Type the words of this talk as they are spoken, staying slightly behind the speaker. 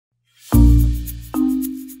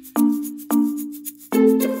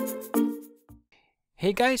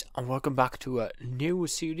Hey guys, and welcome back to a new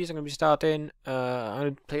series. I'm going to be starting. I'm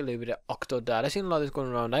going to play a little bit of Octodad. I've seen a lot of this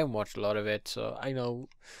going around. I haven't watched a lot of it, so I know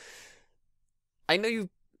you.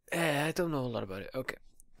 I don't know a lot about it. Okay,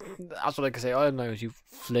 that's what I can say. All I know is you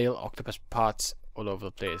flail octopus parts all over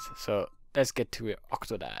the place. So let's get to it.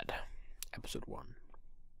 Octodad, episode 1,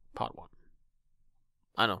 part 1.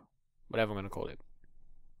 I know, whatever I'm going to call it.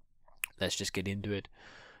 Let's just get into it.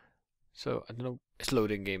 So, I don't know, it's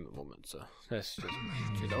loading game at the moment, so let's just...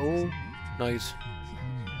 Oh, nice.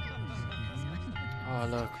 Oh,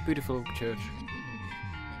 look, beautiful church.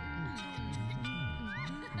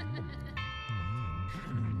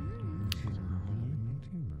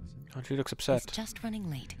 Oh, she looks upset. He's just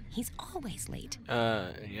running late. He's always late.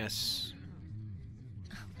 Yes.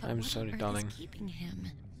 I'm sorry, darling. Keeping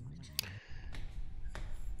him?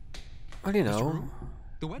 Well, you know...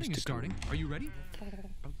 The wedding is starting. Are you ready?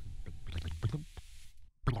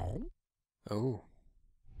 Oh.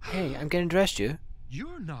 Hey, I'm getting dressed, you.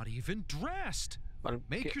 You're not even dressed. Well,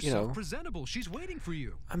 Make yourself presentable. She's waiting for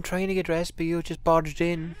you. I'm trying to get dressed, but you just barged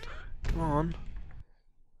in. Come on.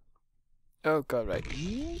 Oh god, right.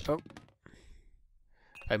 Oh.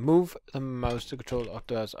 I move the mouse to control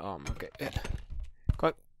Octodad's arm. Okay. Go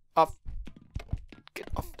on. Off. Get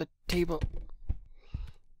off the table.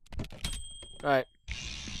 Right.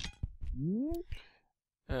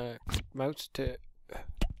 Mouse to...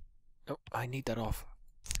 Oh, I need that off.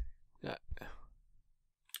 Yeah.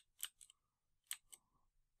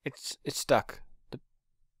 It's stuck.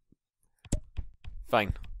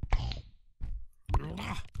 Fine. Go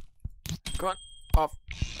on, off.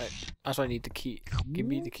 Right. That's why I need the key. Give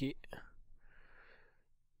me the key.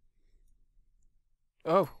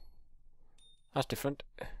 Oh, that's different.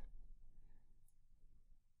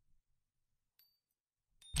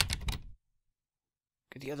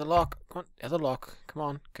 Get the other lock. Come on, the other lock. Come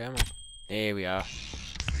on, come on. There we are.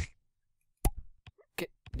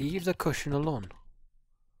 Leave the cushion alone.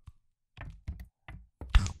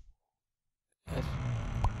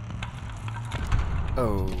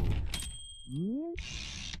 Oh.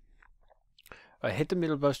 I hit the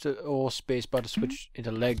middle button or space bar to switch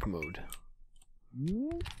into leg mode.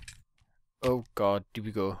 Oh god, here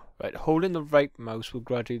we go. Right, holding the right mouse will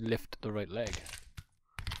gradually lift the right leg.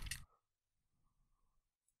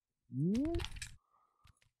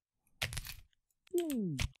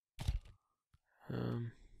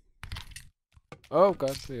 Oh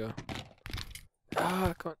god, here we go.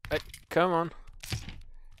 Ah, come on. Right, come on.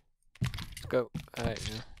 Let's go. Alright,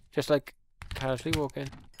 yeah. Just like casually walking.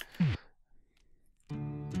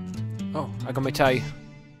 Oh, I got my tie.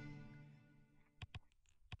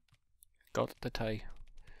 Got the tie.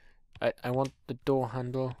 I want the door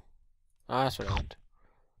handle. Ah, that's what I want.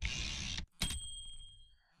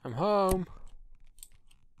 I'm home.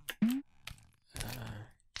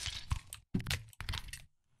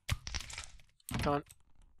 Come on.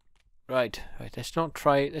 Right.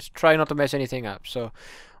 Let's try not to mess anything up. So,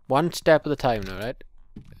 one step at a time now, right?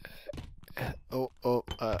 Oh.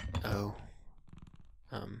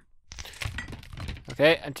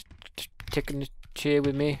 Okay, and taking the chair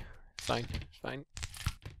with me. Fine, it's fine.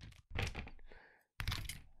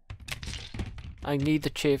 I need the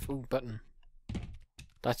chair button.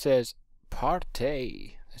 That says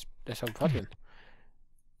party. Let's have fun.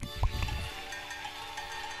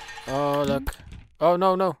 Oh look. Oh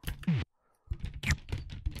no.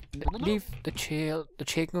 Leave the chair. The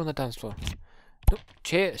chair can go on the dance floor. No,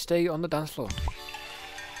 chair, stay on the dance floor.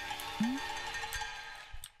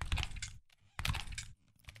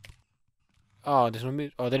 Oh, there's no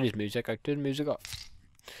music. Oh, there is music. I turned music off.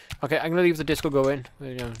 Okay, I'm gonna leave the disco going.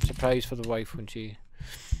 You know, surprise for the wife when she.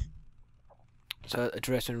 So, a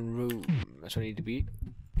dressing room. That's what I need to be.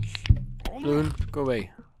 Loon, go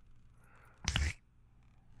away.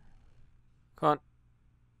 Come on.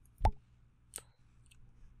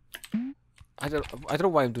 I don't know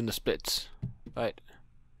why I'm doing the splits. Right.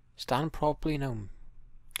 Stand properly now.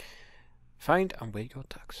 Find and weigh your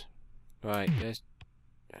tags. Right, there's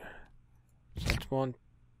that's one.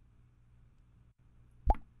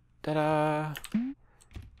 Ta-da!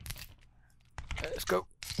 Let's go.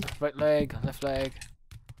 Right leg, left leg.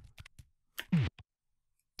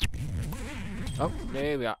 Oh,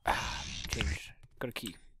 there we are. Change. Got a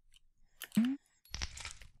key.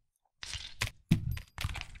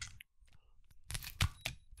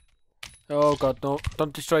 Oh god, no.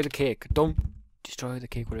 Don't destroy the cake. Don't destroy the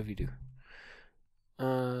cake, whatever you do.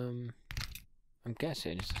 I'm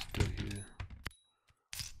guessing it's just do you.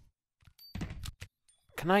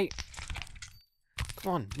 Can I?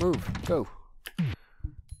 Come on, move, go.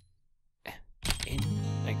 In.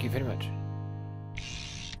 Thank you very much.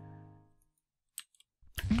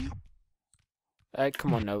 Right,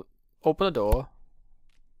 come on now. Open the door.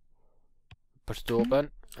 Push the door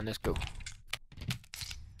open, and let's go.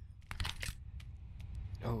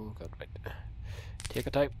 Oh god, right. Take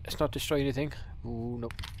your time. Let's not destroy anything. Ooh, no.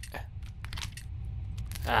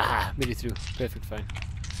 Ah, made it through. Perfect, fine.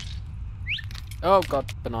 Oh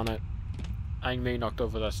god, banana. I may knocked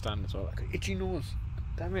over that stand as well. I got itchy nose.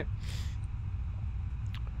 Damn it.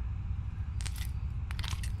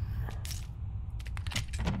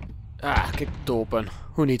 Ah, kicked open.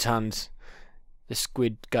 Who needs hands? The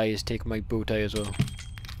squid guy is taking my bow tie as well.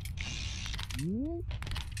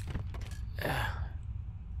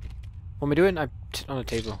 What am I doing? I'm sitting on a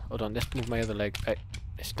table. Hold on, let's move my other leg. Right,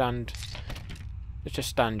 stand. Let's just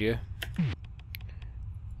stand here.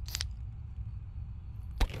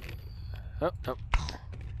 Oh, no.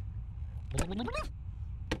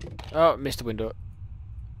 Oh, missed the window.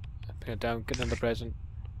 Pin it down, get another present.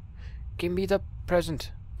 Give me the present.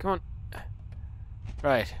 Come on.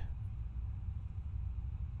 Right.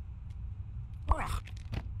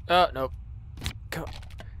 Oh, no. Come on.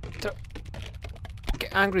 Throw.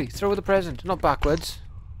 Get angry. Throw the present, not backwards.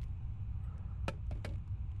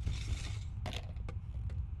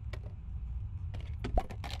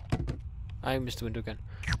 I missed the window again.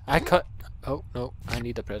 I cut. Oh, no. I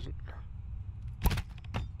need the present.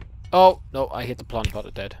 Oh, no. I hit the plant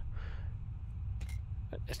pot, dead.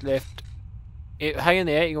 It's left. High in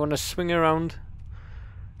the air, you want to swing around.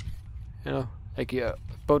 You know, like you're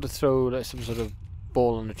about to throw like some sort of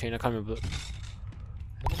ball on the chain. I can't remember.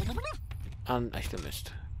 And I still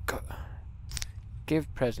missed.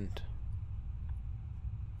 Give present.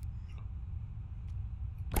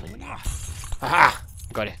 Aha!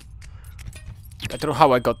 Got it. I don't know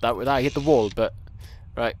how I got that without I hit the wall, but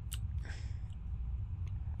right.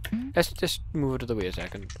 Let's just move it out of the way a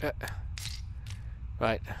second.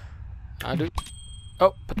 Right. I'll do.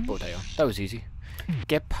 Oh, put the bow tie on. That was easy.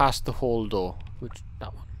 Get past the hall door. Which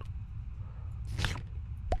that one.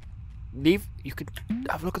 Leave. You could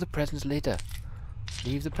have a look at the presents later.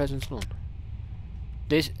 Leave the presents alone.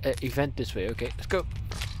 This event this way. Okay, let's go.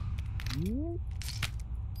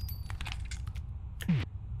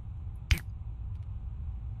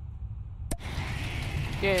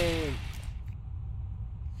 Yay!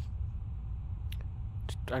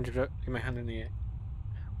 Andrew, get my hand in the air.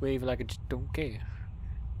 Wave like I just don't care.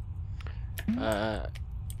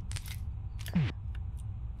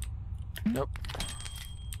 Nope.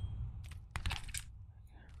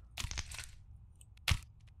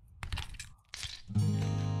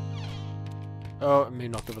 Oh, I may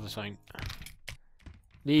knocked over the sign.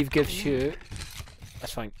 Leave gives shirt.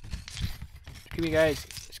 That's fine. Excuse me, guys.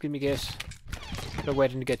 Excuse me, guys. Got a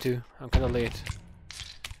wedding to get to. I'm kind of late.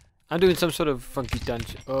 I'm doing some sort of funky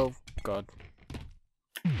dance. Oh god.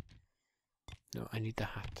 No, I need the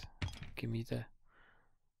hat. Give me the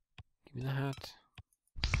hat.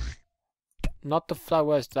 Not the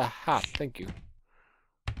flowers, the hat. Thank you.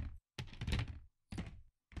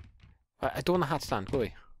 I don't want the hat stand. Go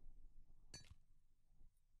away.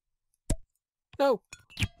 No.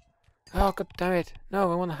 Oh god damn it.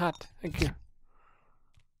 No, I want the hat. Thank you. Can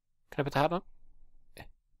I put the hat on?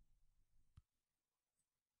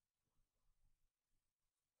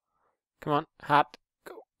 Come on, hat.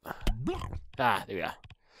 Go. Ah, there we are.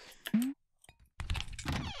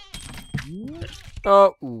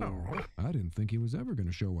 Oh, ooh. I didn't think he was ever going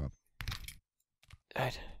to show up.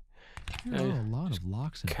 Right. There are a lot of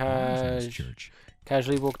locks and bars in this church.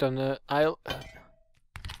 Casually walk down the aisle.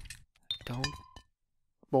 Don't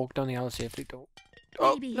walk down the aisle safely. Don't.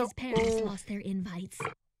 Oh, Maybe no. his parents lost their invites.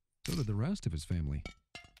 So did the rest of his family.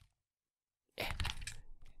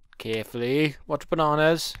 Carefully. Watch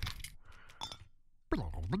bananas.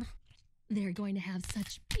 They're going to have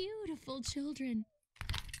such beautiful children.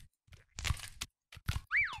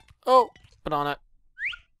 Oh, banana.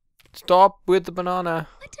 Stop with the banana.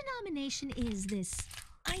 What denomination is this?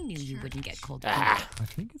 I knew you wouldn't get cold. Ah. I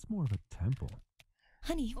think it's more of a temple.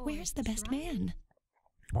 Honey, where's the best man?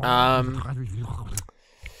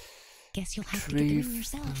 Guess you'll have to get him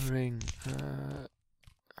yourself. Ring.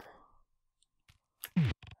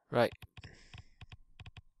 Right.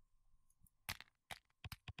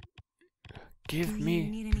 Give Do me. you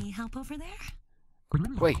need any help over there?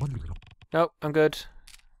 Wait. No, I'm good.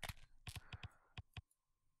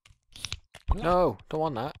 No, don't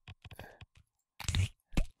want that.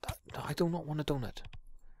 No, I do not want a donut.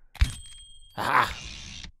 Ah!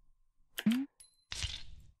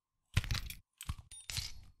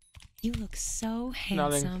 You look so Nothing.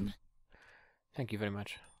 handsome. Thank you very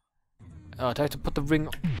much. Oh, do I have to put the ring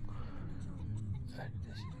on?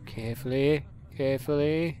 Carefully,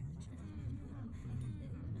 carefully.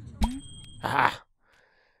 Ah!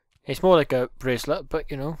 It's more like a bracelet, but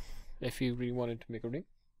you know, if you really wanted to make a ring,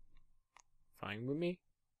 fine with me.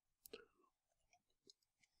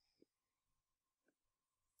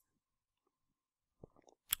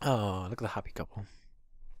 Oh, look at the happy couple.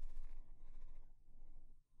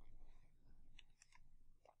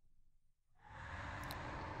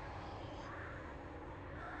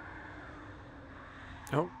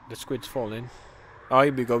 Oh, the squid's falling. Oh,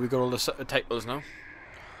 here we go. We got all the titles now.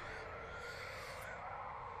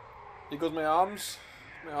 Here goes my arms.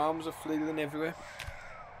 My arms are flailing everywhere.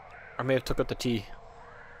 I may have took out the tea.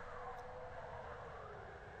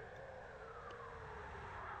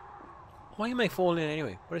 Why am I falling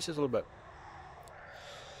anyway? What is this all about?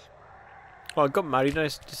 Oh, I got married and I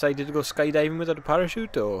decided to go skydiving without a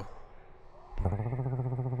parachute, or...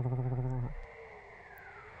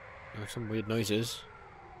 Oh, some weird noises.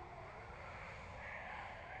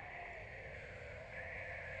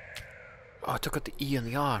 Oh, I took out the E and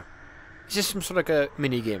the R. Is this some sort of like a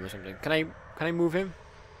mini game or something? Can I move him?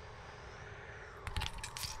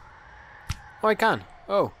 Oh, I can.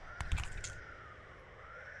 Oh.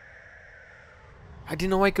 I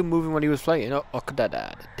didn't know I could move him when he was flying. Oh,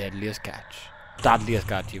 Octodad, Deadliest Catch. Dadliest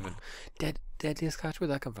Catch even. Deadliest Catch?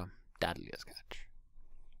 Where'd that come from? Dadliest Catch.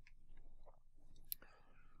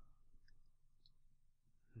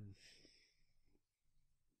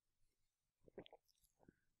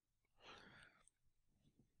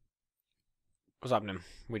 What's happening?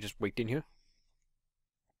 We're just waiting here.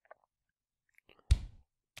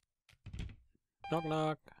 Knock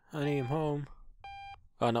knock. Honey, I'm home.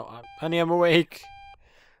 Oh no, honey, I'm awake.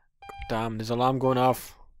 Damn, there's an alarm going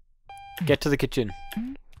off. Get to the kitchen.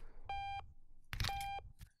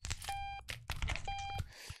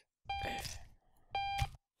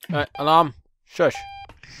 Right, alarm. Shush.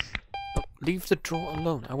 No, leave the drawer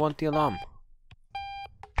alone. I want the alarm.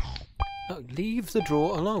 No, leave the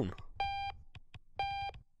drawer alone.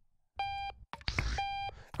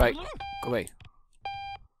 Right, go away.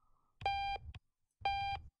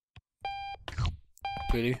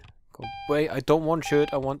 Really? Go away. I don't want shirt,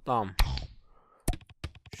 I want alarm.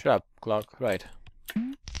 Shut up, clock. Right.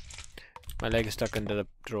 My leg is stuck into the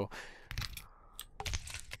drawer.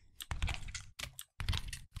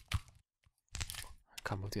 I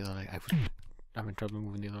can't move the other leg. I'm in trouble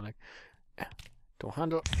moving the other leg. Don't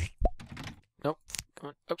handle. Nope. Come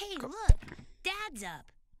on. Up, Hey, go. look! Dad's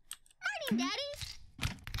up! Morning,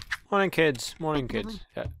 Daddy. Morning, kids. Morning, kids.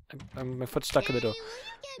 Yeah, my foot's stuck in the door. Daddy,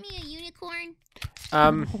 will you get me a unicorn?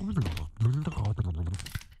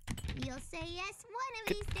 You'll say yes one of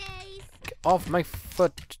these days. Get off my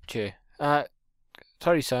foot, Jay.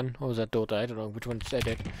 Sorry, son. Or was that daughter? I don't know which one said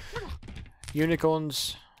it.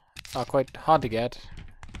 Unicorns are quite hard to get.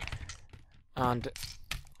 And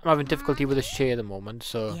I'm having difficulty with this chair at the moment,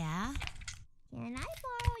 so... Yeah? Can I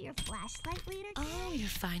borrow your flashlight later? Oh, you're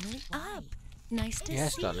finally up. Nice to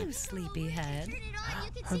Yes, see darling. you, sleepyhead.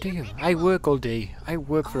 How do you? I work all day. I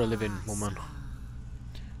work for a living, woman.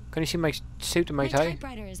 Can you see my suit and my My tie?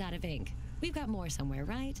 typewriter is out of ink. We've got more somewhere,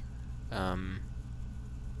 right?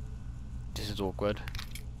 This is awkward.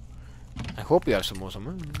 I hope we have some more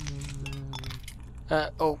somewhere.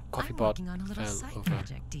 Oh, coffee I'm pot. working on a little fell side over.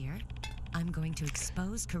 project, dear. I'm going to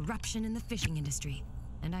expose corruption in the fishing industry.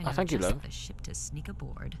 And I know thank you, just love. the ship to sneak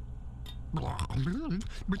aboard.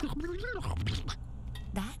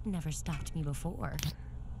 That never stopped me before.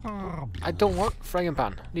 I don't want frying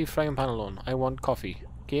pan. Leave frying pan alone. I want coffee.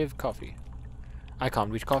 Give coffee. I can't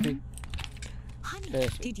reach coffee. Honey,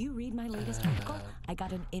 Yes. did you read my latest article? I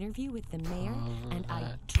got an interview with the mayor, and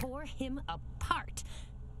I tore him apart.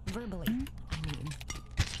 Verbally, I mean.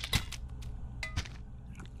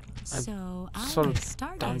 So I sort of was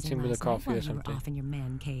stargazing dancing with a last coffee night or while you were something. off in your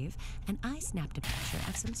man cave, and I snapped a picture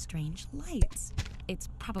of some strange lights. It's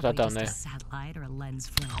probably that down just there? a satellite or a lens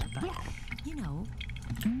flare, but you know.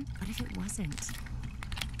 What if it wasn't?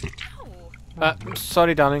 Ow!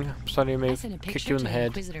 Sorry, darling. Sorry, I may I have sent a kicked picture you in to the head.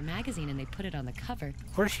 Inquisitor magazine, and they put it on the cover.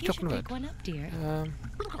 What is she You should talking pick about? one up, dear.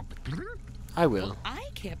 I will. I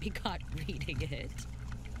can't be caught reading it.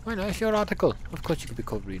 Why not? It's your article. Of course you could be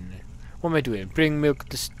caught reading it. What am I doing? Bring milk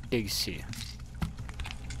to Stacy.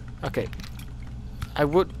 Okay. I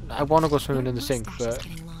want to go swimming in the sink, Mustache is but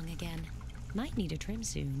getting long again. Might need a trim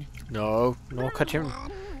soon. no cutting.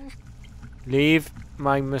 Leave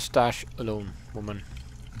my mustache alone, woman.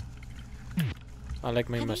 I like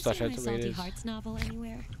my Have you mustache seen out my the way it Salty is. Hearts novel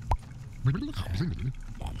anywhere?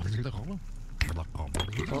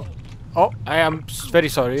 Oh, I am very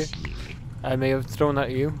sorry. I may have thrown that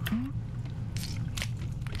at you.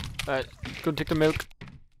 Go and take the milk.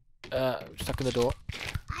 Stuck in the door.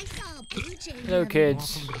 I saw a blue jay. Hello, the other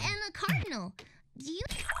kids. day, and a cardinal. Do you?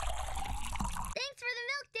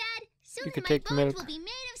 You could take the milk. Will be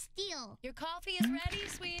made of steel. Your coffee is ready,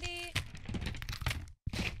 sweetie.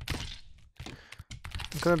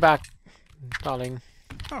 I'm coming back, darling.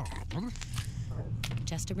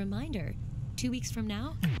 Just a reminder, 2 weeks from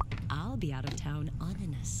now, I'll be out of town on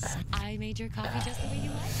an assignment. I made your coffee just the way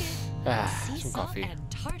you like it. Sea Some salt coffee.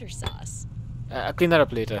 and tartar sauce. I'll clean that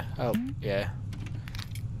up later. Oh, yeah.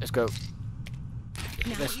 Let's go.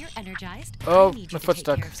 Now that you're energized, Oh, I need my you to foot's take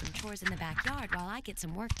stuck. care of some chores in the backyard while I get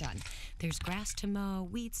some work done. There's grass to mow,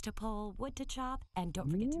 weeds to pull, wood to chop, and don't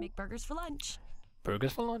forget to make burgers for lunch.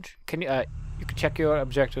 Burgers for lunch? Can you, you can check your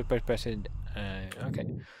objectives by pressing, okay.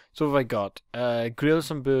 So what have I got? Grill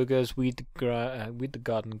some burgers, weed the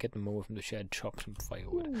garden, get them over from the shed, chop some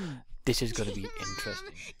firewood. This is gonna be interesting.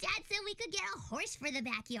 Dad said we could get a horse for the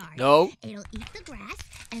backyard. No. It'll eat the grass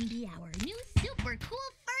and be our new super cool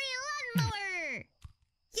furry lawnmower.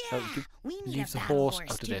 Yeah, we need Leave a the battle horse horse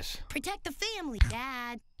out of to this. protect the family.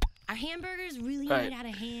 Dad, are hamburgers really Right. made out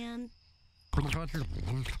of ham? Put the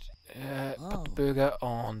burger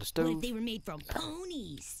on the What stove. if they were made from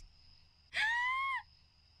ponies?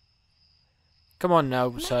 Come on now,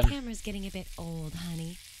 My son. camera's getting a bit old,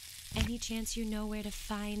 honey. Any chance you know where to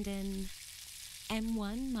find an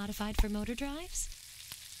M1 modified for motor drives?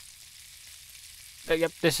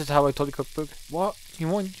 Yep, this is how I totally cook burger. What you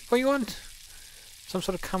want? What you want? Some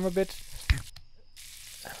sort of camera bit?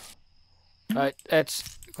 Right,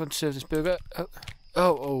 let's go and serve this burger. It's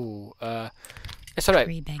alright.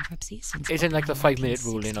 Pre-bankruptcy since It's in like the 5-minute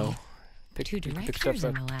rule, you know. Pick 2 stuff directors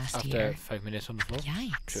in up the last after year. 5 minutes on the floor.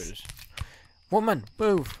 Yikes. Sure it is. Woman,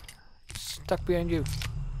 move! Stuck behind you.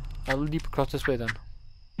 I'll leap across this way then.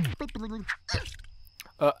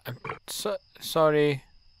 I'm sorry.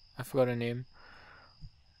 I forgot her name.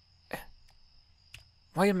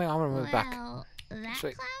 Why is my arm on my back? Well, that This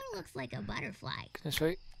way. clown looks like a butterfly. This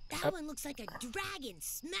way. That one looks like a dragon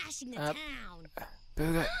smashing the Up. town.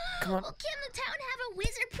 Burger, come on. Well, can the town have a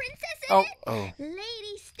wizard princess in Oh, it? oh.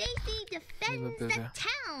 Lady Stacy defends the burger.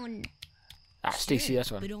 town. Ah, Stacy,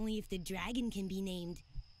 that's one. But only if the dragon can be named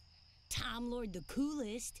Tom Lord the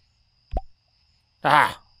Coolest.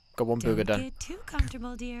 Ah, got one Don't burger done. get too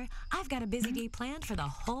comfortable, dear. I've got a busy day planned for the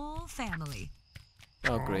whole family.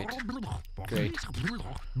 Oh, great. Great.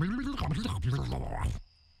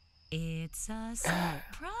 It's a surprise.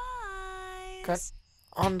 Got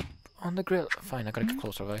on the grill. Fine, I gotta get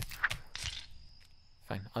closer, have I?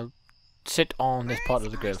 Fine, I'll sit on this part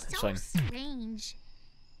of the grill. Birds It's are fine. so strange.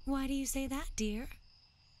 Why do you say that, dear?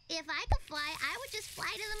 If I could fly, I would just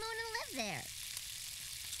fly to the moon and live there.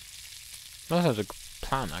 That sounds like a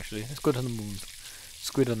plan, actually. Let's go to the moon.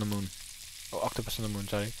 Squid on the moon. Oh, octopus on the moon,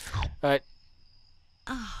 sorry. Alright,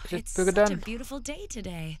 Oh, Is it it's burger such done? a beautiful day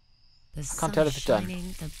today. The can't sun tell is if it's done.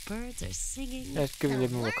 shining, the birds are singing. let's give it a The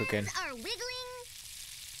little more worms cooking. are wiggling.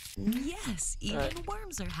 Yes, even Right.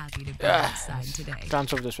 worms are happy to be Ah, outside today.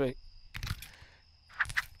 Dance over this way.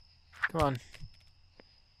 Come on.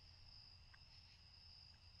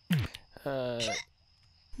 I'm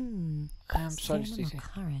sorry, Salmon Stacey.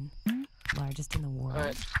 curran, largest in the world.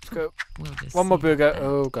 Alright, let's go. We'll just One more see burger. about that.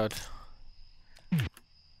 Oh, God.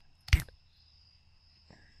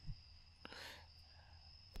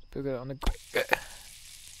 Burger on the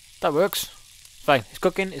that works. Fine. It's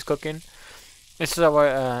cooking. It's cooking. This is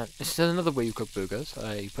our. This is another way you cook burgers.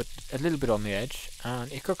 You put a little bit on the edge,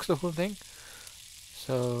 and it cooks the whole thing.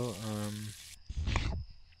 So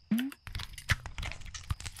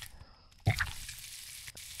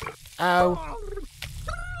Ow!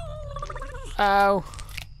 Ow!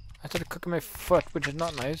 I started cooking my foot, which is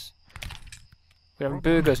not nice. We're having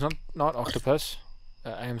burgers, not octopus.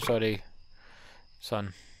 I am sorry,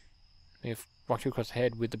 son. We've walked you across the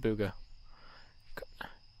head with the burger.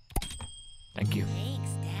 Thank you.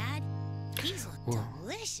 Thanks, Dad. These look Whoa.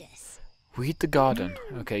 delicious. Weed the garden.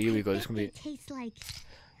 Okay, here we go. This is gonna be. It tastes like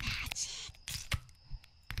magic.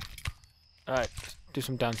 Alright, do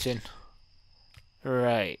some dancing.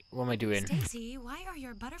 Right, what am I doing? Stacy, why are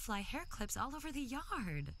your butterfly hair clips all over the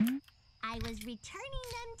yard? I was returning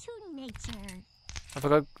them to nature. I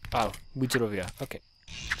forgot. Oh, weeds are over here. Okay,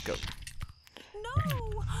 let's go. No!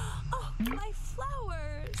 Oh, my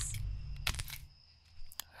flowers!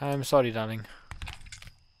 I'm sorry, darling.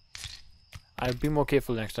 I'll be more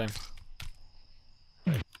careful next time.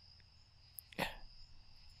 Dad,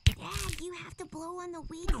 you have to blow on the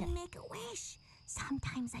weeds and make a wish.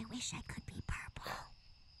 Sometimes I wish I could be purple.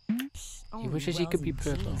 He wishes he could be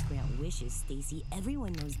purple. Grant wishes, Stacy.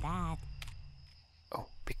 Everyone knows that. Oh,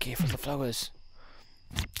 be careful of the flowers.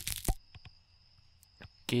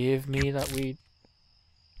 Give me that weed.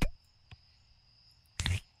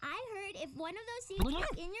 I heard if one one of those seeds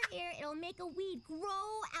is in your ear, it'll make a weed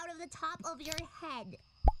grow out of the top of your head.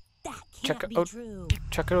 That can't be true.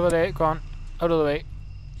 Chuck it over there. Go on. Out of the way.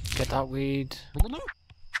 Get that weed.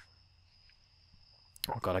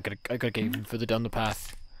 Oh god, I gotta get even further down the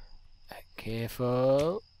path.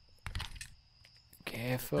 Careful.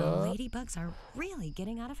 Careful. The ladybugs are really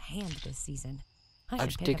getting out of hand this season. I I'm should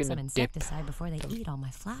just pick up taking some a insecticide before they eat all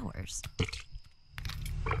my flowers.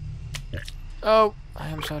 Oh, I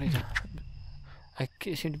am sorry. I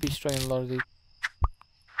seem to be destroying a lot of the...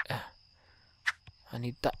 I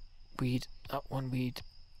need that weed. That one weed.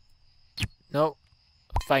 No.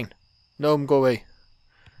 Fine. No, go away.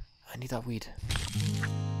 I need that weed.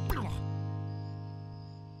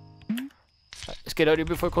 Let's get out of here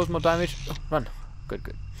before it causes more damage. Oh, run. Good,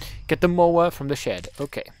 good. Get the mower from the shed.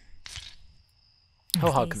 Okay.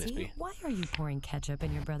 How hard can this be? Why are you pouring ketchup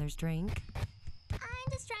in your brother's drink? I'm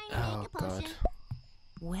just trying to make a potion. God.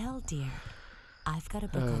 Well, dear, I've got a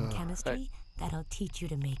book on chemistry that'll teach you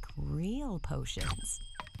to make real potions.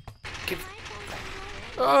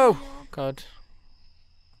 Oh, God.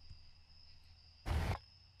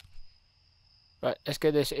 Right, let's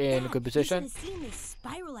get this in a good position. You should have seen this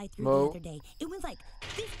spiral I threw the other day. It went like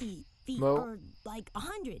 50 feet or like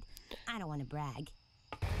 100. I don't want to brag.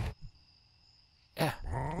 Yeah,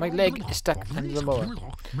 my leg is stuck under the mower.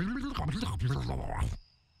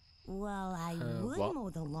 Well, I would mow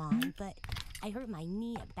the lawn, but I hurt my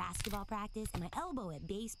knee at basketball practice and my elbow at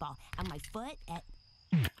baseball and my foot at...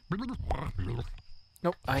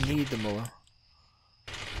 Nope, I need the mower.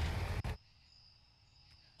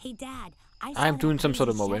 Hey, Dad, I'm doing some sort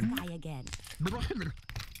of mowing. Again.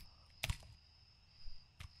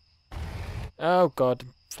 Oh God,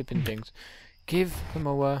 flipping things. Give the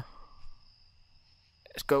mower.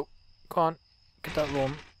 Let's go. Come on, get that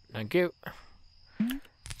lawn. Thank you.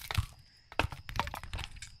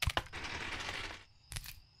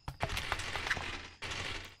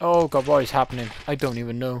 Oh God, what is happening? I don't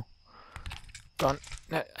even know. Go on.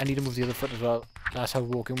 I need to move the other foot as well. That's how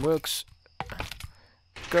walking works.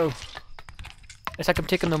 Go. It's like I'm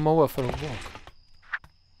taking the mower for a walk.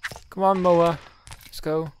 Come on, mower. Let's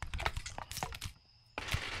go.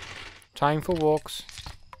 Time for walks.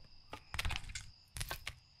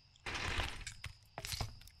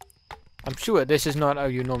 I'm sure this is not how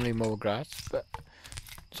you normally mow grass, but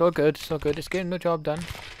it's all good. It's all good. It's getting the job done.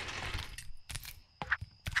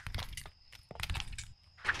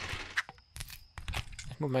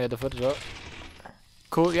 Let's move my other foot as well.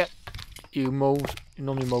 Cool. Yeah. You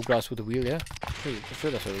normally mow grass with a wheel, yeah? I'm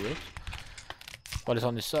sure that's how it works. While it's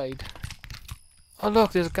on this side. Oh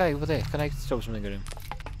look, there's a guy over there. Can I throw something at him?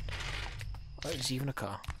 Oh, there's even a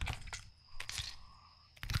car.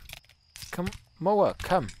 Come, mower,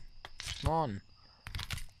 come. Come on.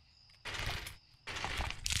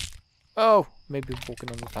 Oh, maybe walking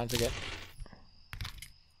on the plants again.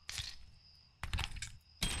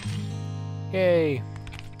 Yay.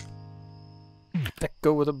 Let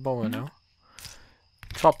go with the mower now.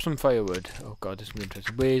 Chop some firewood. Oh God, this is gonna be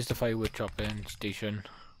interesting. Where's the firewood chopping station?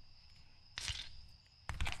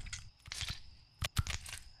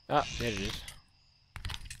 Ah, there it is.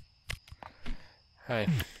 Hi.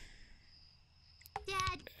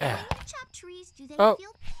 Dad, when you chop trees, do they Oh.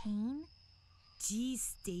 feel pain?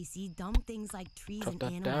 Geez, Stacy, dumb things like trees Drop and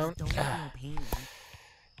that animals down. don't feel pain.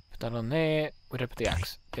 Put that on there. Where'd I put the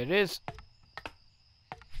axe? There it is.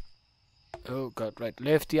 Oh God, right.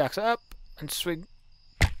 Lift the axe up and swing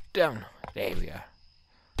down. There we are.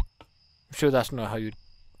 I'm sure that's not how you...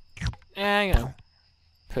 Yeah, you know.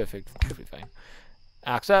 Perfect. Should be fine.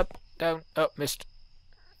 Axe up, down. Oh, missed.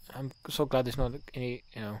 I'm so glad there's not any,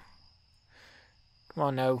 you know... Come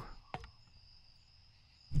on now.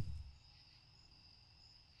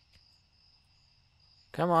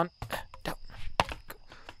 Come on. Down.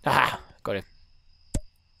 Aha! Got him.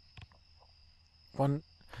 One.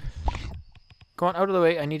 Come on, out of the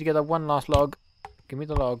way. I need to get that one last log. Give me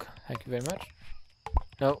the log. Thank you very much.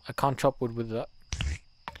 No, I can't chop wood with that.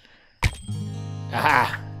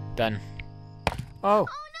 Aha! Done. Oh!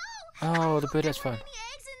 Oh, the bird has fun.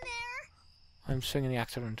 I'm swinging the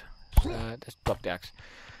axe around. Let's drop the axe.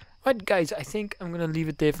 Right, guys, I think I'm going to leave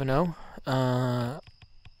it there for now.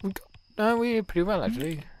 We did pretty well,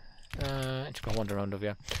 actually. Just going to wander around over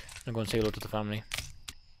here. I'm going to say hello to the family.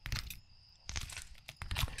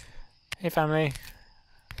 Hey, family.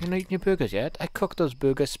 You not eating your burgers yet? I cooked those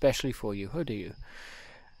burgers specially for you. How do you?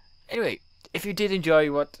 Anyway, if you did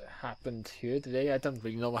enjoy what happened here today, I don't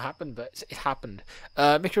really know what happened, but it happened.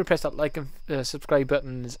 Make sure to press that like and subscribe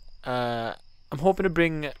buttons. I'm hoping to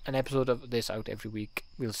bring an episode of this out every week.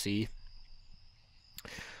 We'll see.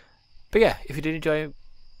 But yeah, if you did enjoy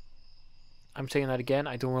I'm saying that again.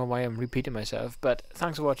 I don't know why I'm repeating myself, but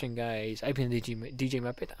thanks for watching, guys. I've been DJ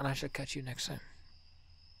Muppet, and I shall catch you next time.